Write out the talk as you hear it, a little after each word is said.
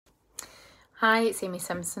Hi, it's Amy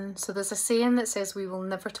Simpson. So there's a saying that says we will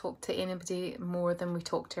never talk to anybody more than we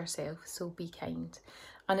talk to ourselves, so be kind.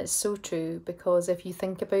 And it's so true, because if you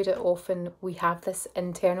think about it, often we have this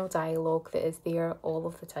internal dialogue that is there all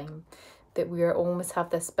of the time, that we almost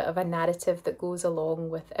have this bit of a narrative that goes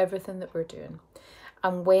along with everything that we're doing.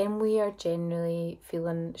 And when we are generally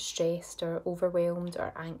feeling stressed or overwhelmed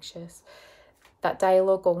or anxious, that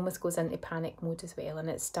dialogue almost goes into panic mode as well, and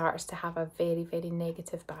it starts to have a very, very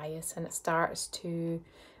negative bias, and it starts to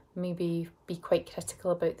maybe be quite critical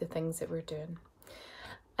about the things that we're doing.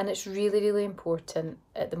 And it's really, really important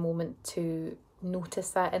at the moment to notice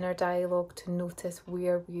that inner dialogue, to notice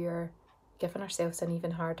where we're giving ourselves an even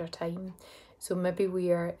harder time. So maybe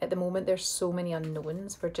at the moment, there's so many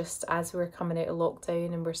unknowns. We're just, as we're coming out of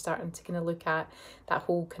lockdown and we're starting to kind of look at that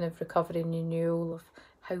whole kind of recovery and renewal of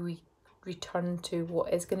how we return to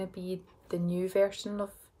what is going to be the new version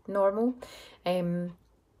of normal. There's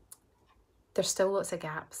still lots of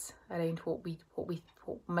gaps around what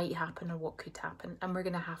might happen or what could happen, and we're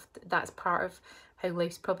going to have to, that's part of how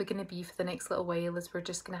life's probably going to be for the next little while, is we're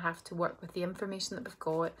just going to have to work with the information that we've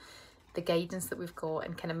got, the guidance that we've got,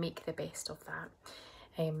 and kind of make the best of that.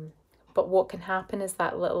 But what can happen is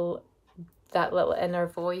that little inner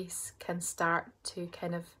voice can start to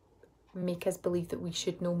kind of make us believe that we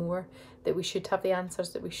should know more, that we should have the answers,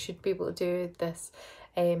 that we should be able to do this.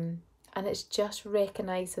 And it's just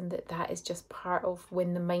recognising that that is just part of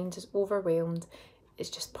when the mind is overwhelmed. It's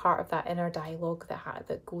just part of that inner dialogue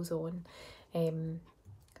that goes on. And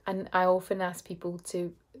I often ask people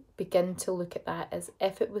to begin to look at that as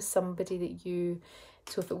if it was somebody that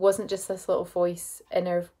so if it wasn't just this little voice,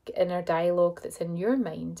 inner dialogue that's in your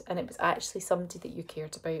mind, and it was actually somebody that you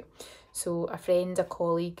cared about. So a friend, a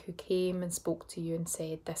colleague who came and spoke to you and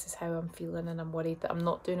said, this is how I'm feeling, and I'm worried that I'm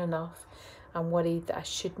not doing enough. I'm worried that I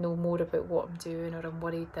should know more about what I'm doing, or I'm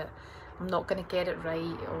worried that I'm not going to get it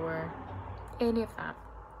right, or any of that.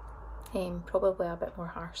 Probably a bit more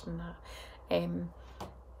harsh than that.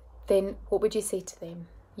 Then what would you say to them?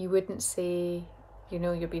 You wouldn't say,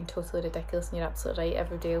 you're being totally ridiculous and you're absolutely right.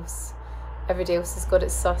 Everybody else has got it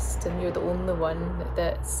sussed, and you're the only one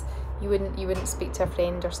that's. You wouldn't speak to a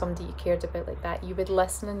friend or somebody you cared about like that. You would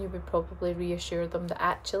listen, and you would probably reassure them that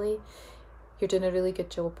actually you're doing a really good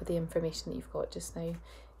job with the information that you've got just now.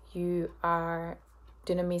 You are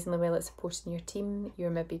doing amazingly well at supporting your team. You're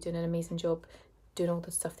maybe doing an amazing job doing all the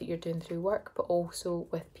stuff that you're doing through work, but also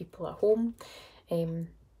with people at home. And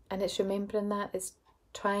it's remembering that, it's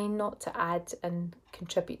trying not to add and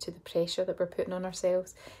contribute to the pressure that we're putting on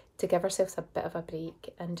ourselves, to give ourselves a bit of a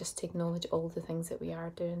break and just to acknowledge all the things that we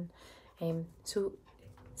are doing. So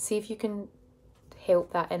see if you can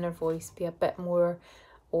help that inner voice be a bit more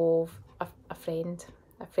of a friend,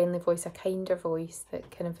 a friendly voice, a kinder voice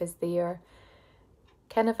that kind of is there,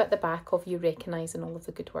 kind of at the back of you, recognising all of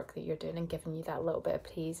the good work that you're doing and giving you that little bit of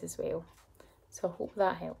praise as well. So I hope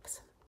that helps.